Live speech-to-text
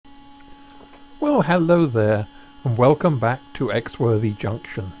Well, hello there, and welcome back to Exworthy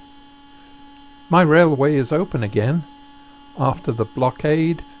Junction. My railway is open again, after the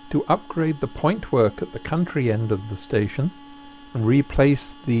blockade, to upgrade the point work at the country end of the station and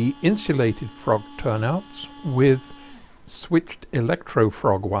replace the insulated frog turnouts with switched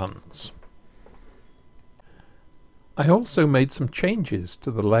electro-frog ones. I also made some changes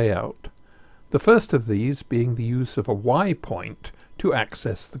to the layout, the first of these being the use of a Y-point to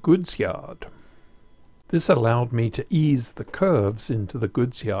access the goods yard. This allowed me to ease the curves into the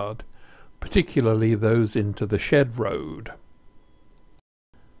goods yard, particularly those into the shed road.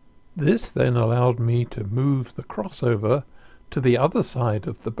 This then allowed me to move the crossover to the other side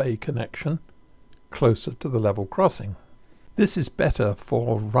of the bay connection, closer to the level crossing. This is better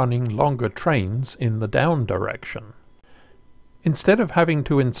for running longer trains in the down direction. Instead of having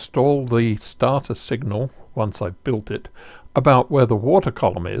to install the starter signal, once I've built it, about where the water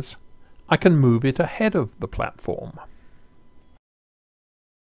column is, I can move it ahead of the platform.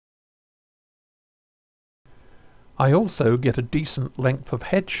 I also get a decent length of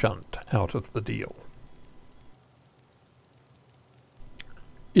head shunt out of the deal.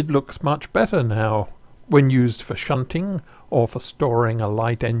 It looks much better now when used for shunting or for storing a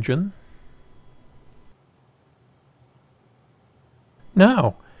light engine.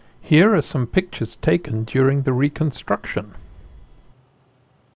 Now, here are some pictures taken during the reconstruction.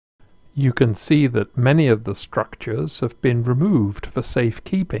 You can see that many of the structures have been removed for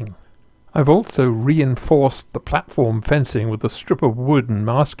safekeeping. I've also reinforced the platform fencing with a strip of wood and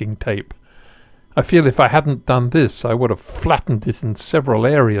masking tape. I feel if I hadn't done this, I would have flattened it in several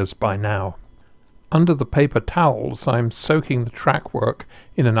areas by now. Under the paper towels, I'm soaking the track work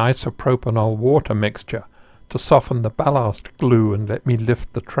in an isopropanol water mixture to soften the ballast glue and let me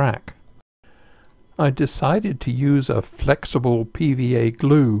lift the track. I decided to use a flexible PVA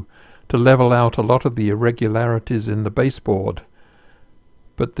glue to level out a lot of the irregularities in the baseboard,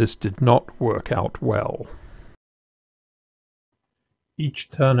 but this did not work out well. Each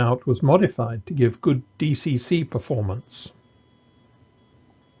turnout was modified to give good DCC performance.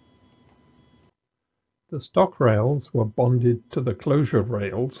 The stock rails were bonded to the closure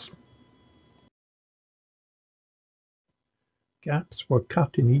rails. Gaps were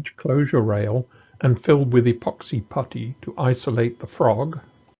cut in each closure rail and filled with epoxy putty to isolate the frog,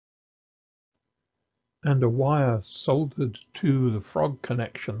 and a wire soldered to the frog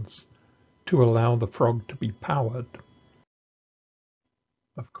connections to allow the frog to be powered.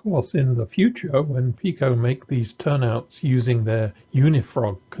 Of course, in the future, when Pico make these turnouts using their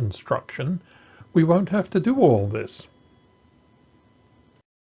unifrog construction, we won't have to do all this.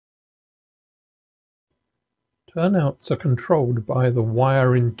 Turnouts are controlled by the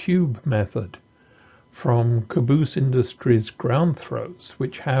wire-in-tube method from Caboose Industries ground throws,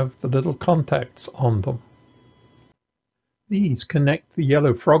 which have the little contacts on them. These connect the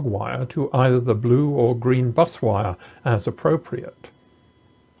yellow frog wire to either the blue or green bus wire as appropriate.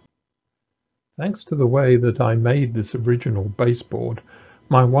 Thanks to the way that I made this original baseboard,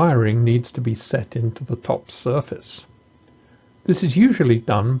 my wiring needs to be set into the top surface. This is usually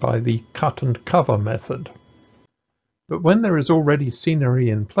done by the cut and cover method. But when there is already scenery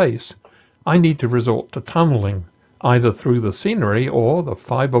in place, I need to resort to tunneling, either through the scenery or the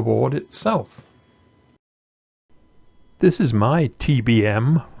fiberboard itself. This is my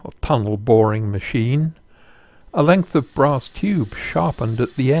TBM, or tunnel boring machine, a length of brass tube sharpened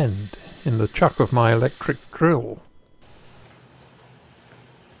at the end in the chuck of my electric drill.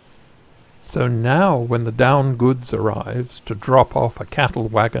 So now when the down goods arrives to drop off a cattle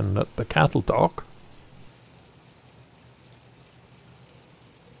wagon at the cattle dock,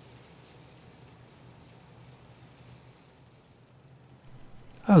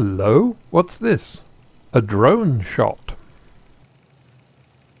 hello, what's this? A drone shot.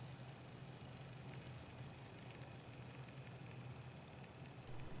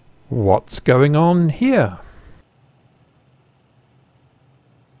 What's going on here?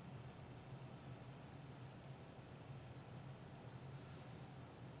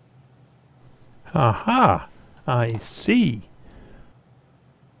 Aha, I see.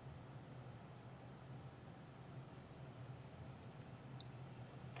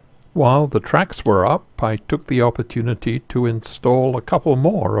 While the tracks were up, I took the opportunity to install a couple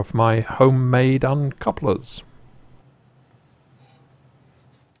more of my homemade uncouplers.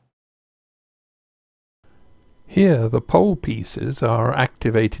 Here the pole pieces are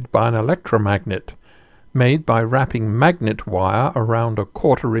activated by an electromagnet, made by wrapping magnet wire around a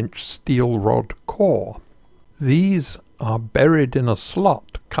 1/4-inch steel rod core. These are buried in a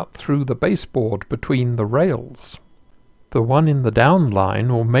slot cut through the baseboard between the rails. The one in the down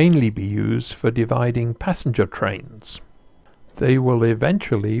line will mainly be used for dividing passenger trains. They will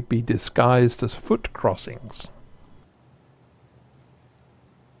eventually be disguised as foot crossings.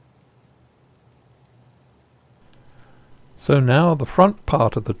 So now the front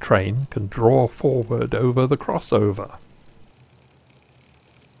part of the train can draw forward over the crossover.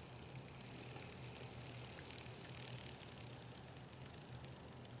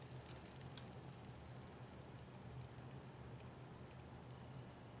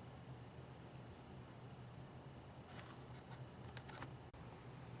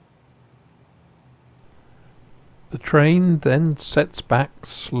 The train then sets back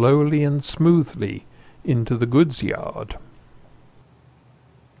slowly and smoothly into the goods yard.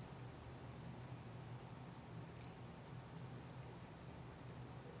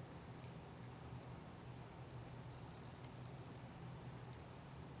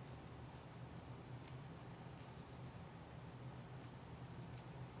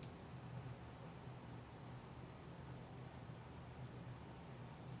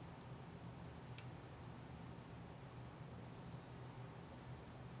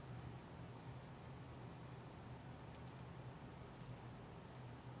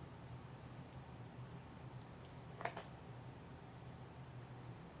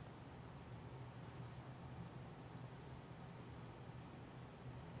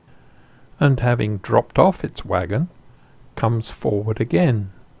 And having dropped off its wagon, comes forward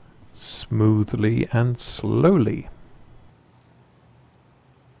again, smoothly and slowly.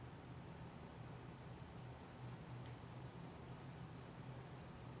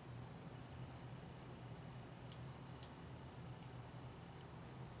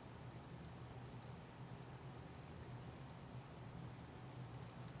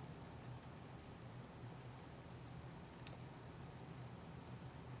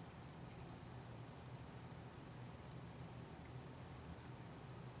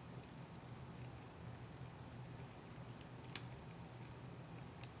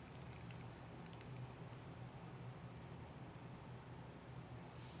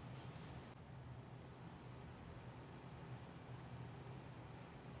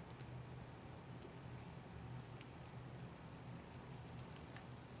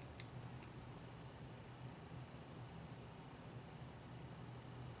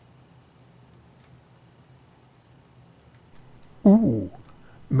 Ooh,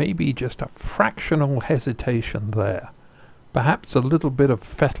 maybe just a fractional hesitation there. Perhaps a little bit of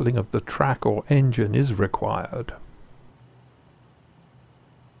fettling of the track or engine is required.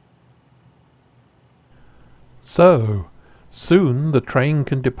 So, soon the train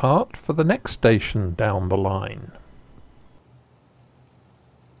can depart for the next station down the line.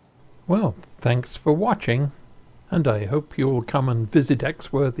 Well, thanks for watching, and I hope you'll come and visit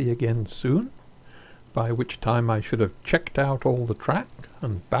Exworthy again soon, by which time I should have checked out all the track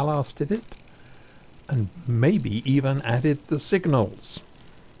and ballasted it, and maybe even added the signals.